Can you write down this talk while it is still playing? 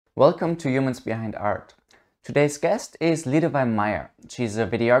Welcome to Humans Behind Art. Today's guest is Lidewij Meijer. She's a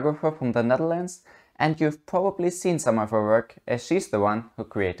videographer from the Netherlands, and you've probably seen some of her work as she's the one who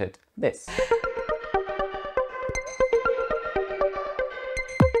created this.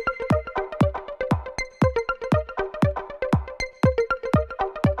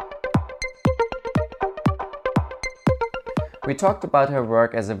 We talked about her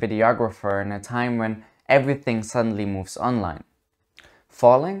work as a videographer in a time when everything suddenly moves online.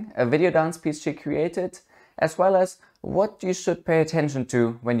 Falling, a video dance piece she created, as well as what you should pay attention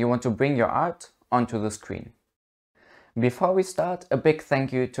to when you want to bring your art onto the screen. Before we start, a big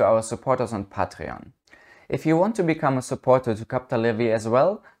thank you to our supporters on Patreon. If you want to become a supporter to Capta laVie as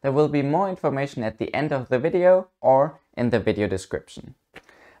well, there will be more information at the end of the video or in the video description.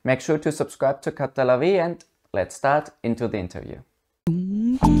 Make sure to subscribe to Capta laVie and let's start into the interview.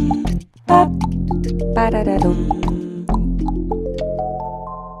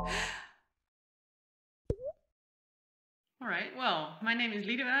 All right, well, my name is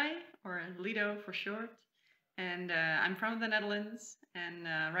Lidewij, or Lido for short, and I'm from the Netherlands, and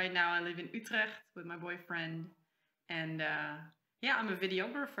right now I live in Utrecht with my boyfriend, and yeah, I'm a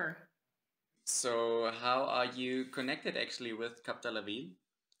videographer. So how are you connected actually with Capta laVie?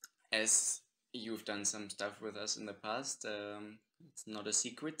 As you've done some stuff with us in the past, it's not a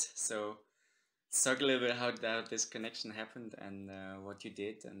secret, so talk a little bit how this connection happened and what you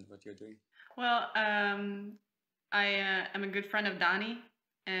did and what you're doing. Well, I am a good friend of Dani,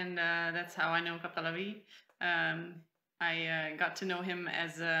 and that's how I know Capta laVie. I got to know him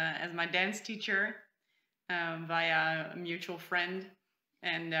as my dance teacher via a mutual friend,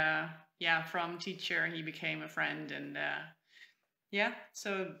 and yeah, from teacher he became a friend, and yeah.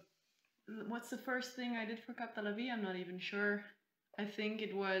 So, what's the first thing I did for Capta laVie? I'm not even sure. I think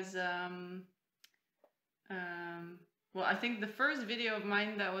it was well, I think the first video of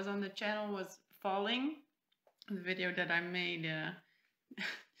mine that was on the channel was Falling, the video that I made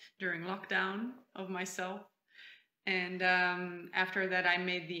during lockdown of myself. And after that, I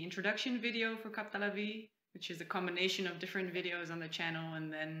made the introduction video for Capta laVie, which is a combination of different videos on the channel,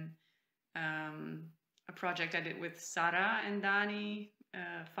 and then a project I did with Sarah and Dani,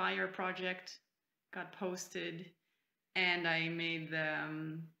 Fire project, got posted, and I made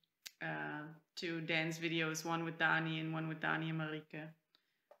the two dance videos, one with Dani and one with Dani and Marike,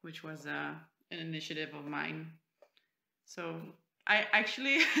 which was an initiative of mine. So I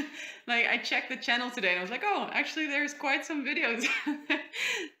actually, like, I checked the channel today and I was like, oh, actually there's quite some videos.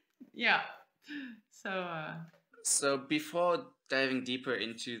 Yeah. So before diving deeper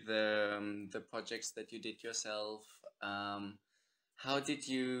into the projects that you did yourself, how did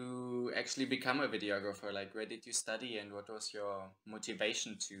you actually become a videographer? Like, where did you study and what was your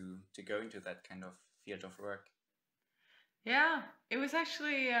motivation to go into that kind of field of work? yeah, it was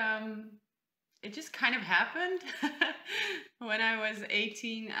actually it just kind of happened. When I was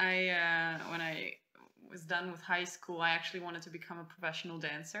 18, when I was done with high school, I actually wanted to become a professional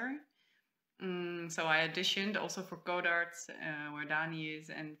dancer. So I auditioned also for Codarts, where Dani is,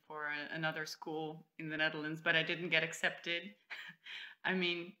 and for another school in the Netherlands, but I didn't get accepted. I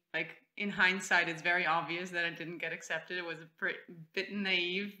mean, like, in hindsight, it's very obvious that I didn't get accepted. It was a bit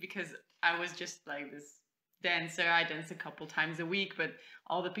naive because I was just like this dancer. I danced a couple times a week, but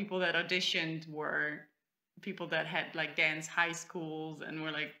all the people that auditioned were people that had like dance high schools and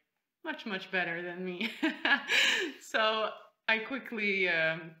were like much better than me. So I quickly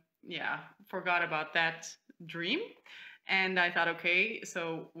yeah, forgot about that dream, and I thought, okay,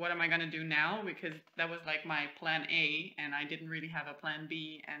 so what am I gonna do now? Because that was like my plan A, and I didn't really have a plan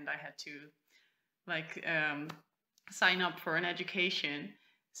B, and I had to like sign up for an education.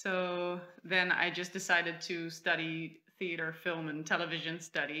 So then I just decided to study theater, film, and television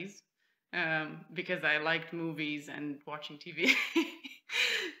studies, because I liked movies and watching TV.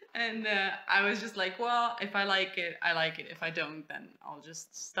 And I was just like, well, if I like it, I like it. If I don't, then I'll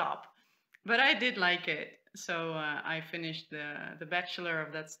just stop. But I did like it. So I finished the bachelor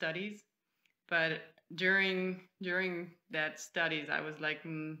of that studies. But during that studies, I was like,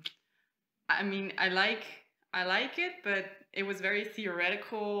 I mean, I like it, but it was very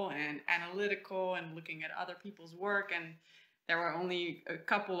theoretical and analytical and looking at other people's work, and there were only a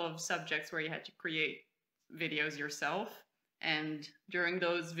couple of subjects where you had to create videos yourself. And during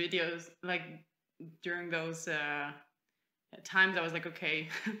those videos, like during those times, I was like, okay,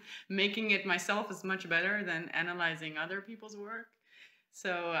 making it myself is much better than analyzing other people's work.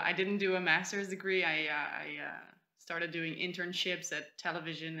 So I didn't do a master's degree. I started doing internships at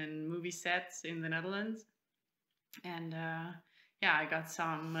television and movie sets in the Netherlands. And yeah, I got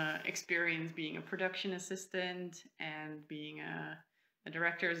some experience being a production assistant and being a a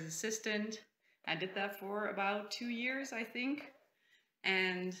director's assistant. I did that for about 2 years, I think.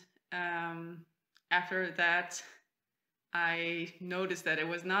 And after that, I noticed that it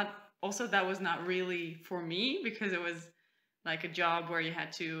was not, also that was not really for me, because it was like a job where you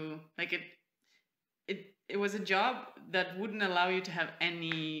had to, like it was a job that wouldn't allow you to have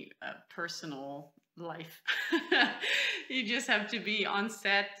any personal life. You just have to be on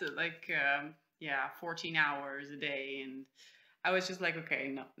set like 14 hours a day, and I was just like,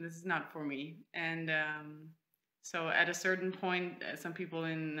 okay, no, this is not for me. And so at a certain point, some people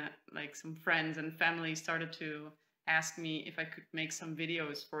in like some friends and family started to ask me if I could make some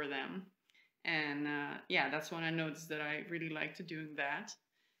videos for them. And yeah, that's when I noticed that I really liked doing that.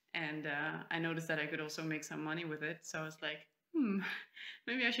 And I noticed that I could also make some money with it. So I was like,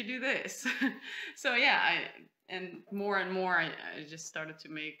 maybe I should do this. So yeah, and more, I just started to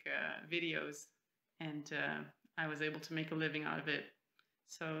make videos, and I was able to make a living out of it.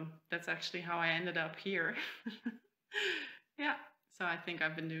 So that's actually how I ended up here. Yeah. So I think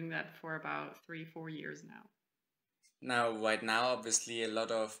I've been doing that for about 3-4 years now. Now, right now, obviously, a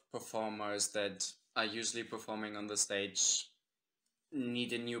lot of performers that are usually performing on the stage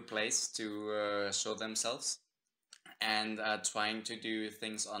need a new place to show themselves, and are trying to do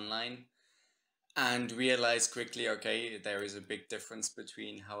things online, and realize quickly, okay, there is a big difference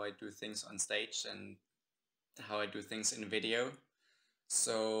between how I do things on stage and how I do things in video.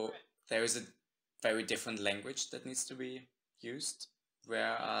 So there is a very different language that needs to be used.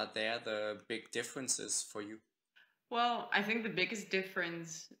 Where are there the big differences for you? Well, I think the biggest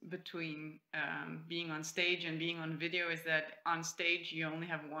difference between being on stage and being on video is that on stage you only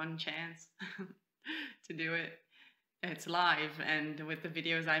have one chance to do it. It's live, and with the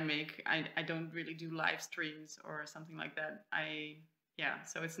videos I make, I don't really do live streams or something like that.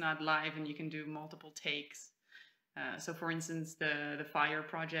 So it's not live, and you can do multiple takes. So for instance, the Fire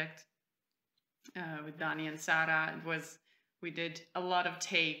project with Dani and Sarah, we did a lot of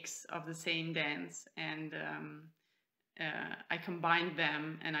takes of the same dance, and I combined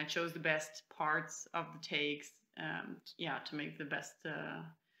them, and I chose the best parts of the takes, to make the best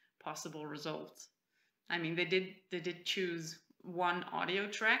possible results. I mean, they did choose one audio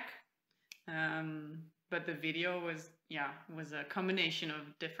track, but the video was a combination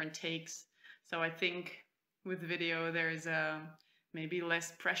of different takes. So I think with video there is maybe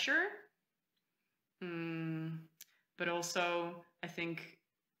less pressure, but also I think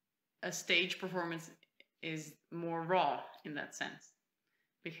a stage performance is more raw in that sense,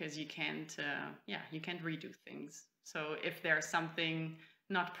 because you can't redo things. So if there's something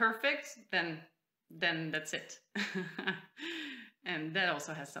not perfect, then that's it. And that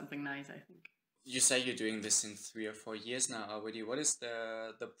also has something nice, I think. You say you're doing this in 3 or 4 years now already. What is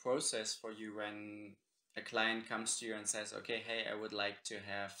the process for you when a client comes to you and says, okay, hey, I would like to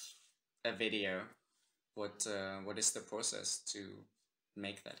have a video? What is the process to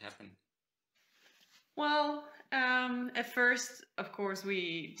make that happen? Well, at first, of course,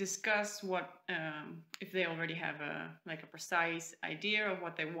 we discuss what if they already have a precise idea of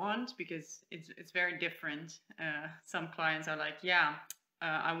what they want, because it's very different. Some clients are like, yeah,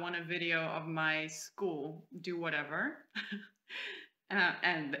 I want a video of my school, do whatever.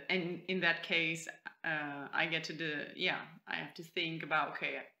 And in that case, I get to I have to think about,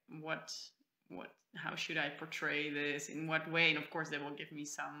 okay, how should I portray this, in what way? And of course, they will give me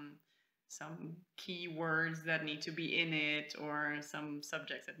some key words that need to be in it, or some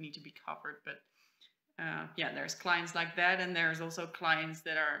subjects that need to be covered. But there's clients like that, and there's also clients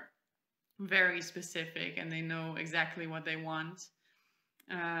that are very specific and they know exactly what they want.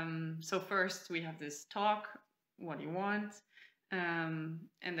 So first we have this talk, what do you want? And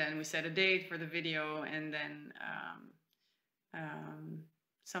then we set a date for the video, and then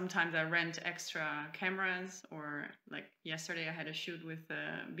sometimes I rent extra cameras, or like yesterday I had a shoot with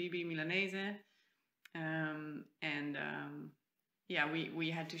Bibi Milanese, we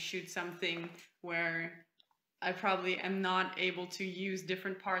had to shoot something where I probably am not able to use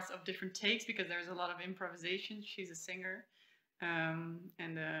different parts of different takes, because there's a lot of improvisation. She's a singer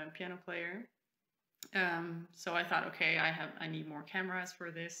and a piano player. So I thought, okay, I need more cameras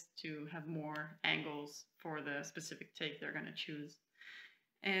for this, to have more angles for the specific take they're going to choose.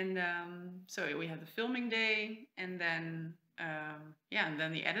 And so we have the filming day, and then and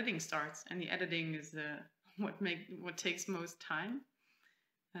then the editing starts. And the editing is what takes most time.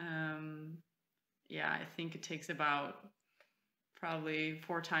 I think it takes about probably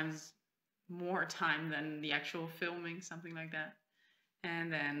 4 times more time than the actual filming, something like that.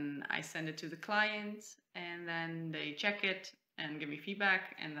 And then I send it to the client, and then they check it and give me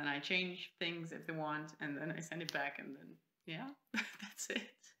feedback, and then I change things if they want, and then I send it back, and then yeah, that's it.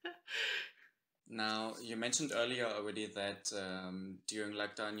 Now, you mentioned earlier already that during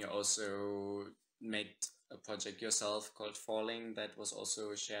lockdown you also made a project yourself called Falling that was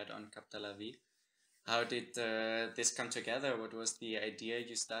also shared on Capta laVie. How did this come together? What was the idea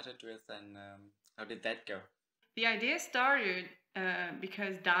you started with, and how did that go? The idea started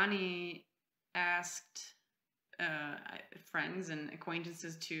because Dani asked friends and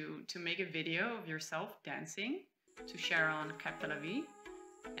acquaintances to make a video of yourself dancing to share on Capta laVie.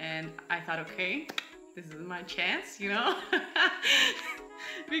 And I thought, okay, this is my chance, you know,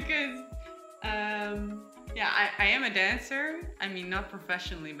 because yeah, I am a dancer. I mean, not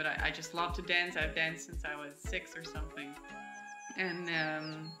professionally, but I just love to dance. I've danced since I was 6 or something. And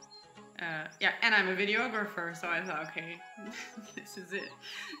yeah, and I'm a videographer, so I thought, okay, this is it.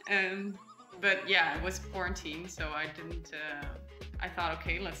 But yeah, it was quarantine, so I didn't, I thought,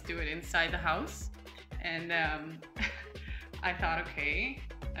 okay, let's do it inside the house. And I thought, okay,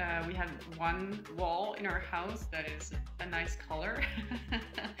 we have one wall in our house that is a nice color.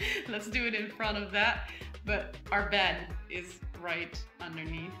 Let's do it in front of that. But our bed is right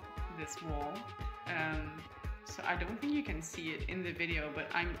underneath this wall. So I don't think you can see it in the video, but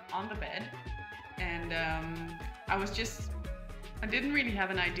I'm on the bed. And I didn't really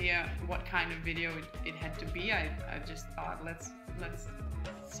have an idea what kind of video it had to be. I just thought, let's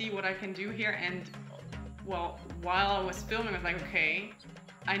see what I can do here. And well, while I was filming, I was like, okay,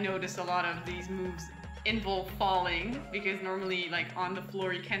 I noticed a lot of these moves involve falling, because normally, like, on the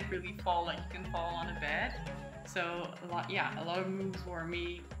floor you can't really fall like you can fall on a bed. So a lot of moves were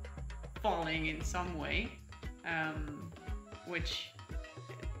me falling in some way, which,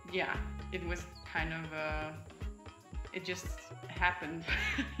 yeah, it was kind of it just happened,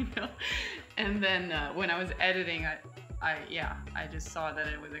 you know. And then when I was editing, I just saw that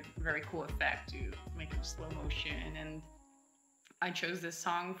it was a very cool effect to make it slow motion, and I chose this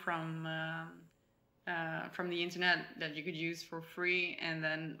song from the internet that you could use for free. And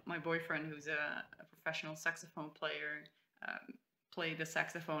then my boyfriend, who's a professional saxophone player, played the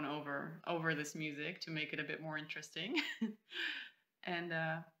saxophone over this music to make it a bit more interesting. And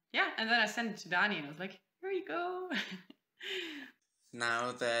yeah, and then I sent it to Dani, and I was like, here you go.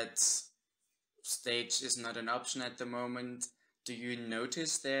 Now that stage is not an option at the moment, do you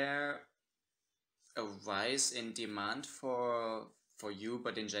notice there a rise in demand for you,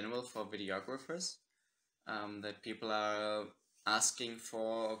 but in general for videographers? That people are asking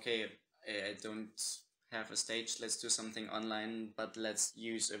for, okay, I don't have a stage, let's do something online, but let's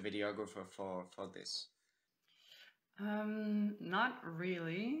use a videographer for this. Not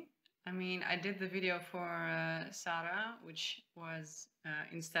really. I mean, I did the video for Sarah, which was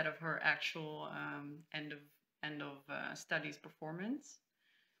instead of her actual end of studies performance.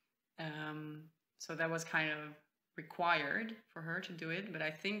 So that was kind of required for her to do it. But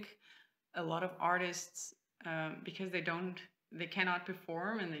I think a lot of artists, because they cannot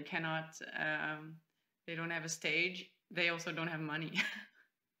perform, and they don't have a stage, they also don't have money.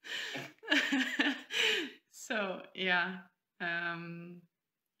 So yeah,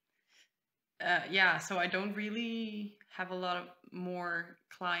 yeah. So I don't really have a lot of more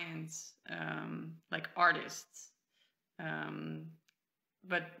clients, like artists.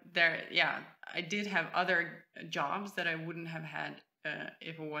 But there, yeah, I did have other jobs that I wouldn't have had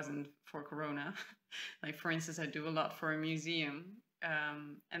if it wasn't for Corona. Like, for instance, I do a lot for a museum,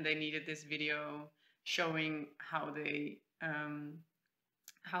 and they needed this video showing how they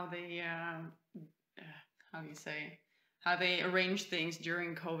how they arrange things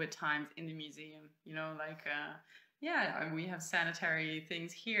during COVID times in the museum. You know, like yeah, we have sanitary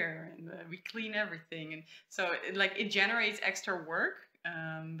things here, and we clean everything, and so it generates extra work,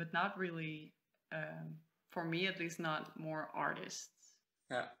 but not really, for me at least, not more artists.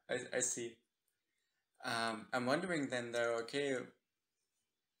 Yeah, I see. I'm wondering then though, okay,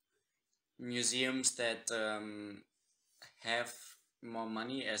 museums that have more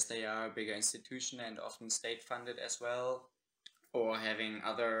money, as they are a bigger institution and often state funded as well, or having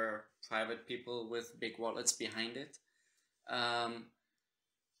other private people with big wallets behind it,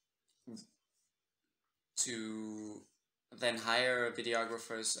 to then hire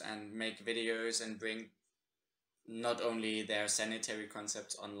videographers and make videos and bring not only their sanitary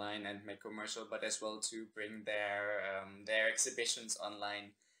concepts online and make commercial, but as well to bring their exhibitions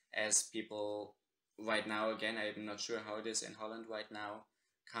online, as people right now, again, I'm not sure how it is in Holland right now,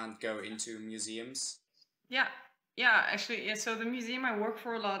 can't go into museums. Yeah, yeah, actually, yeah. So the museum I work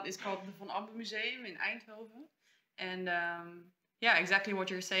for a lot is called the Van Abbe Museum in Eindhoven, and yeah, exactly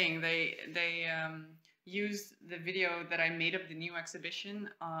what you're saying. They use the video that I made of the new exhibition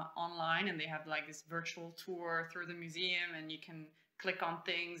online, and they have like this virtual tour through the museum, and you can click on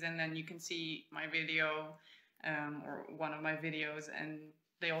things and then you can see my video or one of my videos. And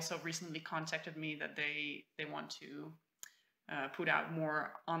they also recently contacted me that they want to put out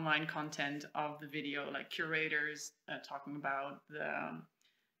more online content of the video, like curators talking about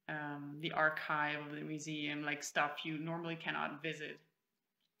the archive of the museum, like stuff you normally cannot visit.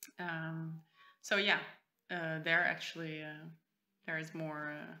 So yeah, there is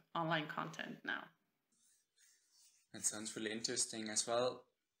more online content now. That sounds really interesting as well.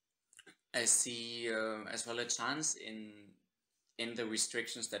 I see as well a chance in the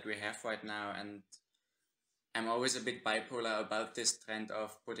restrictions that we have right now, and I'm always a bit bipolar about this trend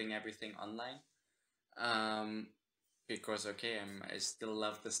of putting everything online. Because okay, I still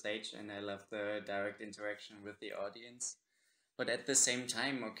love the stage and I love the direct interaction with the audience. But at the same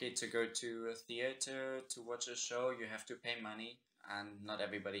time, okay, to go to a theater to watch a show, you have to pay money, and not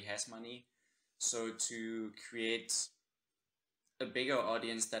everybody has money. So to create a bigger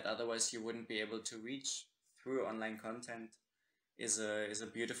audience that otherwise you wouldn't be able to reach through online content is a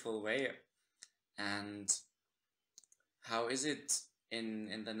beautiful way. And how is it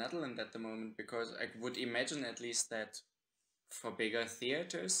in the Netherlands at the moment? Because I would imagine at least that for bigger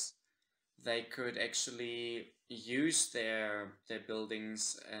theaters, they could actually use their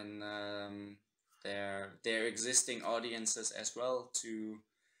buildings and their existing audiences as well to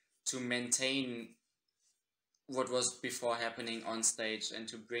maintain what was before happening on stage and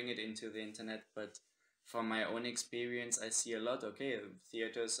to bring it into the internet. But from my own experience, I see a lot, okay,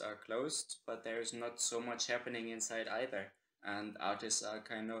 theaters are closed, but there's not so much happening inside either. And artists are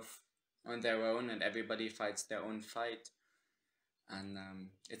kind of on their own and everybody fights their own fight. And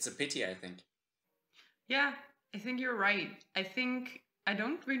it's a pity, I think. Yeah, I think you're right. I think I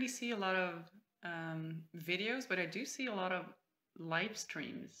don't really see a lot of videos, but I do see a lot of live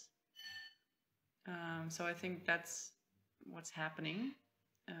streams. So I think that's what's happening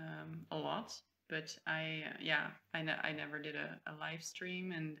a lot. But I never did a live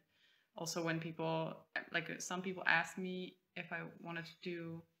stream. And also when people, like some people ask me if I wanted to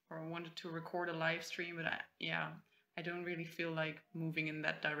do or wanted to record a live stream, but I don't really feel like moving in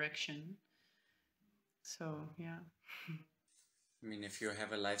that direction. So yeah. I mean, if you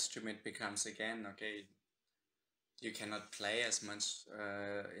have a live stream, it becomes again, okay, you cannot play as much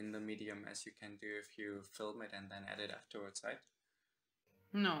in the medium as you can do if you film it and then edit afterwards, right?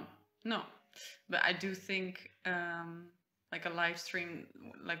 No. But I do think like a live stream,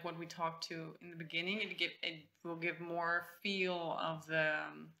 like what we talked to in the beginning, it will give more feel of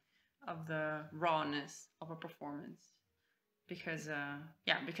the rawness of a performance, because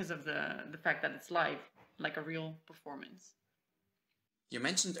of the fact that it's live, like a real performance. You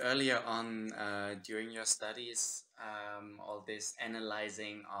mentioned earlier on during your studies all this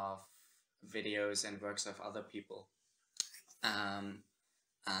analyzing of videos and works of other people, and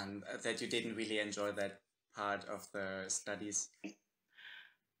that you didn't really enjoy that part of the studies.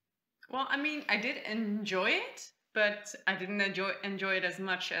 Well, I mean, I did enjoy it, but I didn't enjoy it as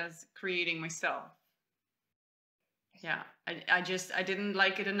much as creating myself. Yeah, I didn't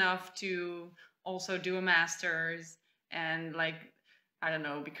like it enough to also do a master's and like, I don't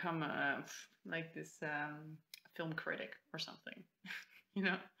know, become like this film critic or something, you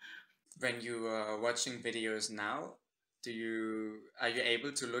know? When you are watching videos now, are you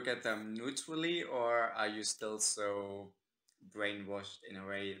able to look at them neutrally, or are you still so brainwashed in a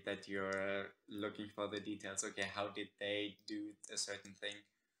way that you're looking for the details? Okay, how did they do a certain thing?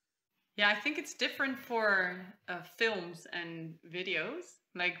 Yeah, I think it's different for films and videos.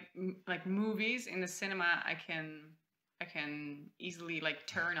 Like movies in the cinema, I can easily like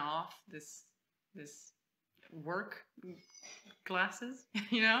turn off this work glasses,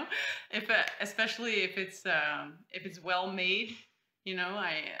 you know, especially if it's well made, you know,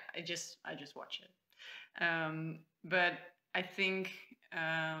 I just watch it. But I think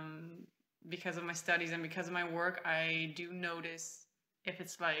because of my studies and because of my work, I do notice if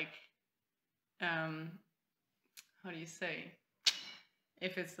it's like how do you say,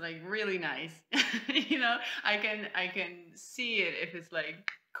 if it's like really nice, you know, I can see it if it's like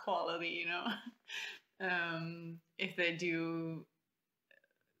quality, you know. If they do,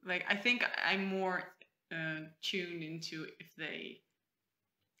 like, I think I'm more tuned into if they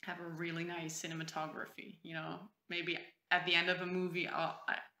have a really nice cinematography, you know. Maybe at the end of a movie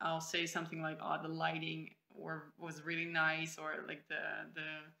I'll say something like, oh, the lighting was really nice, or like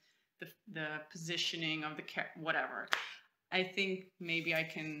the positioning of the whatever. I think maybe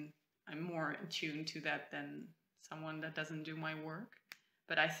I'm more attuned to that than someone that doesn't do my work.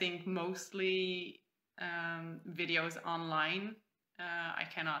 But I think mostly videos online, I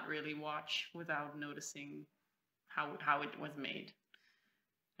cannot really watch without noticing how it was made.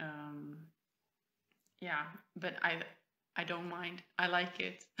 Yeah, but I don't mind. I like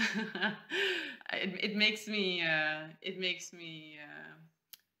it. It makes me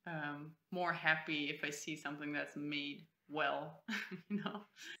more happy if I see something that's made well. You know.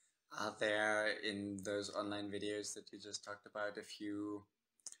 Are there, in those online videos that you just talked about,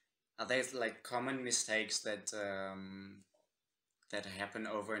 are there like common mistakes that that happen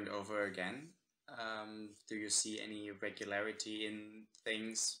over and over again? Do you see any regularity in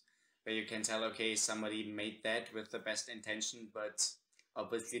things where you can tell, okay, somebody made that with the best intention, but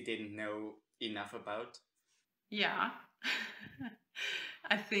obviously didn't know enough about? Yeah.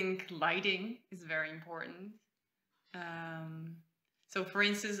 I think lighting is very important. So for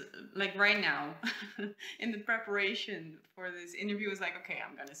instance, like right now, in the preparation for this interview, it's like, okay,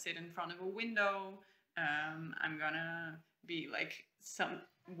 I'm gonna sit in front of a window. I'm gonna be like some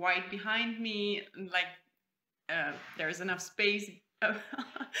white behind me, like there's enough space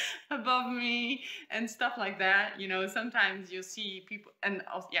above me and stuff like that. You know, sometimes you'll see people, and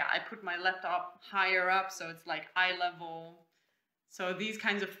also, yeah, I put my laptop higher up so it's like eye level. So these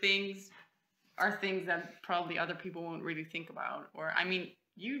kinds of things are things that probably other people won't really think about. Or, I mean,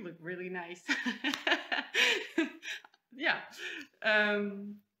 you look really nice. Yeah.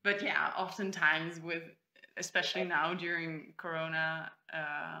 But yeah, oftentimes especially now during Corona,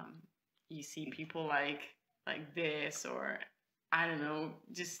 you see people like this, or I don't know,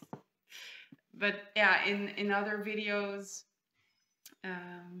 just, but yeah, in other videos,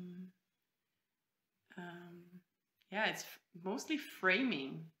 um, yeah, it's mostly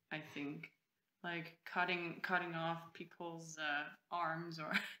framing, I think, like cutting off people's arms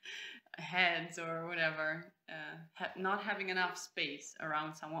or heads or whatever, not having enough space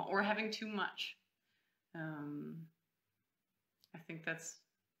around someone or having too much. I think that's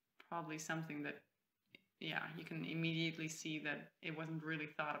probably something that, yeah, you can immediately see that it wasn't really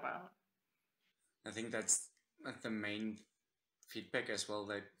thought about. I think that's the main feedback as well,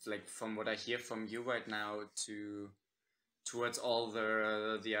 that like from what I hear from you right now towards all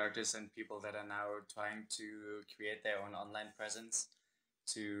the artists and people that are now trying to create their own online presence,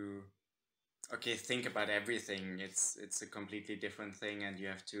 to okay, think about everything. It's a completely different thing, and you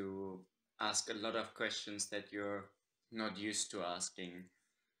have to ask a lot of questions that you're not used to asking.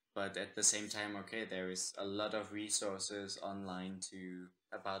 But at the same time, okay, there is a lot of resources online to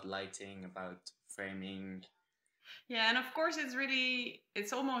about lighting, about framing. Yeah, and of course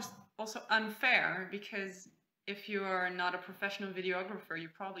it's almost also unfair, because if you are not a professional videographer, you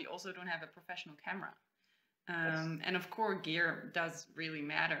probably also don't have a professional camera. And of course, gear does really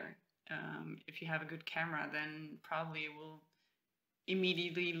matter. If you have a good camera, then probably it will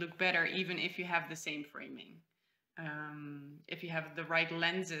immediately look better, even if you have the same framing. If you have the right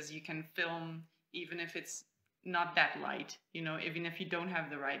lenses, you can film even if it's not that light. You know, even if you don't have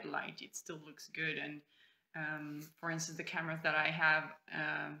the right light, it still looks good. And for instance, the cameras that I have,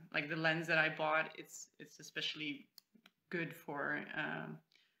 like the lens that I bought, it's especially good for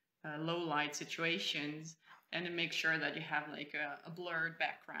low light situations, and to make sure that you have like a blurred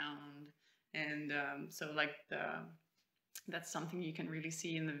background. And so like that's something you can really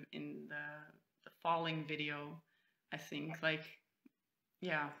see in the falling video. I think, like,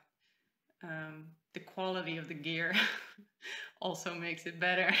 yeah, the quality of the gear also makes it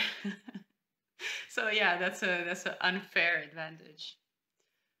better. So yeah, that's an unfair advantage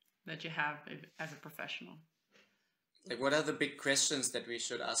that you have as a professional. Like, what are the big questions that we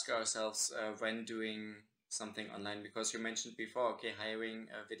should ask ourselves when doing something online? Because you mentioned before, okay, hiring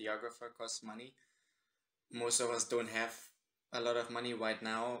a videographer costs money. Most of us don't have a lot of money right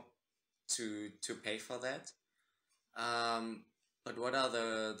now to pay for that. But what are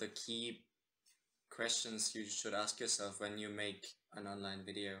the key questions you should ask yourself when you make an online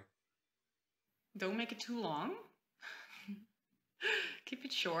video? Don't make it too long. Keep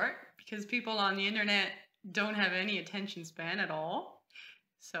it short, because people on the internet don't have any attention span at all.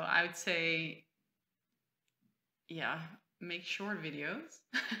 So I would say, yeah, make short videos.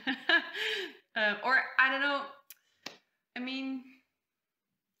 Or I don't know. I mean,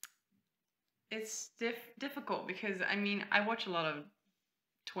 it's difficult, because I mean, I watch a lot of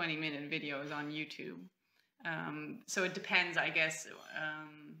 20-minute videos on YouTube. So it depends, I guess,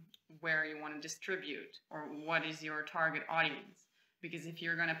 where you want to distribute, or what is your target audience. Because if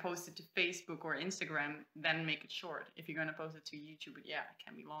you're going to post it to Facebook or Instagram, then make it short. If you're going to post it to YouTube, yeah, it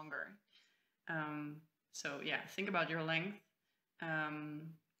can be longer. So yeah, think about your length.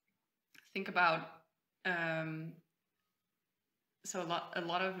 Think about so a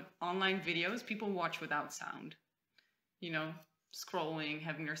lot of online videos people watch without sound, you know, scrolling,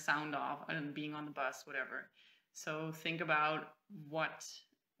 having their sound off, and being on the bus, whatever. So think about what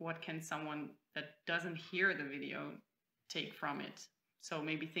can someone that doesn't hear the video take from it. So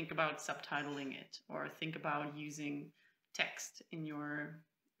maybe think about subtitling it, or think about using text in your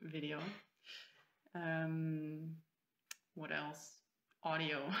video. What else?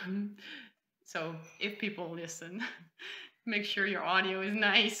 Audio. So if people listen, make sure your audio is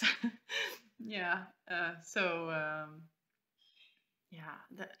nice. Yeah. Yeah.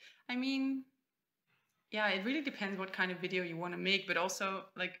 I mean, yeah, it really depends what kind of video you want to make, but also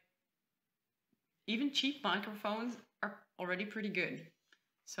like even cheap microphones are already pretty good.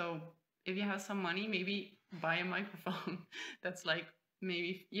 So if you have some money, maybe buy a microphone that's like,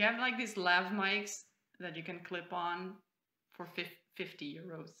 maybe you have like these lav mics that you can clip on for 50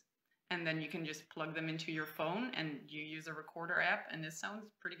 euros. And then you can just plug them into your phone and you use a recorder app, and this sounds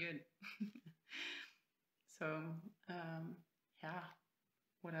pretty good. So, yeah,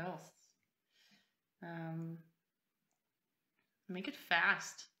 what else? Make it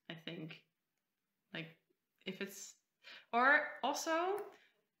fast, I think. Like if it's, or also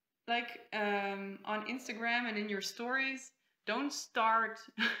like on Instagram and in your stories, don't start,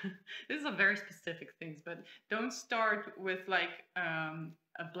 this is a very specific things, but don't start with like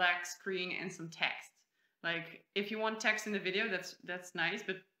a black screen and some text. Like if you want text in the video, that's nice,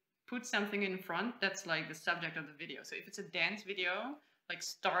 but put something in front that's like the subject of the video. So if it's a dance video, like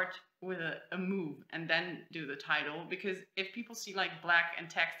start with a move and then do the title, because if people see like black and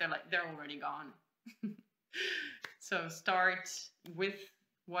text, they're already gone. So start with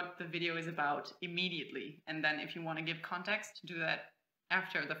what the video is about immediately, and then if you want to give context, do that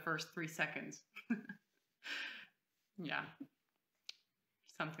after the first 3 seconds. Yeah,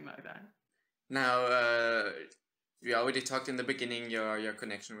 something like that. Now, we already talked in the beginning your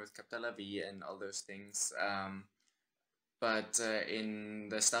connection with Capta laVie and all those things, but in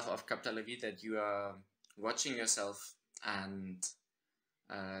the stuff of Capta laVie that you are watching yourself and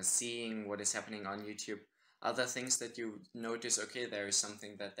seeing what is happening on YouTube, are there things that you notice, okay, there is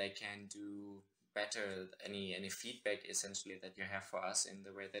something that they can do better, any feedback essentially that you have for us in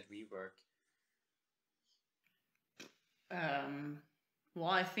the way that we work? Well,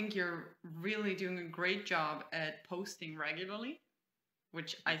 I think you're really doing a great job at posting regularly,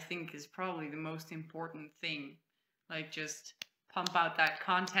 which I think is probably the most important thing. Like just pump out that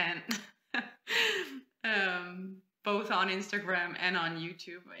content, both on Instagram and on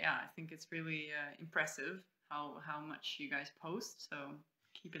YouTube. Yeah, I think it's really impressive how much you guys post. So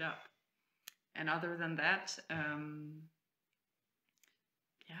keep it up. And other than that,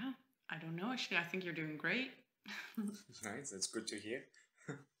 yeah, I don't know. Actually, I think you're doing great. Nice, that's good to hear.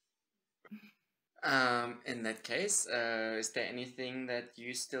 In that case, is there anything that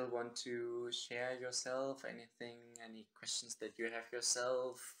you still want to share yourself? Any questions that you have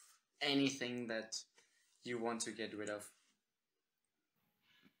yourself? Anything that you want to get rid of?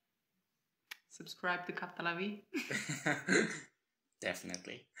 Subscribe to Capta laVie.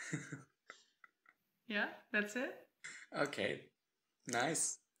 Definitely. Yeah, that's it. Okay,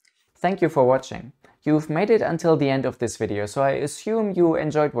 nice. Thank you for watching. You've made it until the end of this video, so I assume you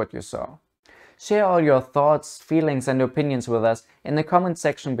enjoyed what you saw. Share all your thoughts, feelings and opinions with us in the comment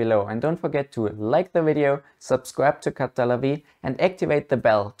section below, and don't forget to like the video, subscribe to Capta laVie and activate the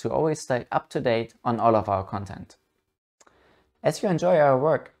bell to always stay up to date on all of our content. As you enjoy our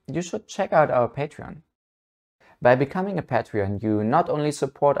work, you should check out our Patreon. By becoming a Patreon, you not only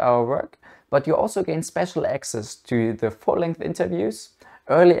support our work, but you also gain special access to the full-length interviews,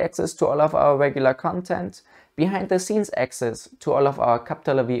 early access to all of our regular content, behind-the-scenes access to all of our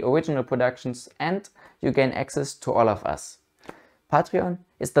Capta laVie original productions, and you gain access to all of us. Patreon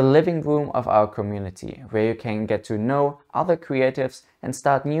is the living room of our community, where you can get to know other creatives and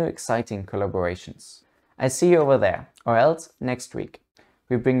start new exciting collaborations. I see you over there, or else next week.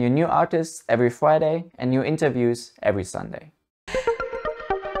 We bring you new artists every Friday and new interviews every Sunday.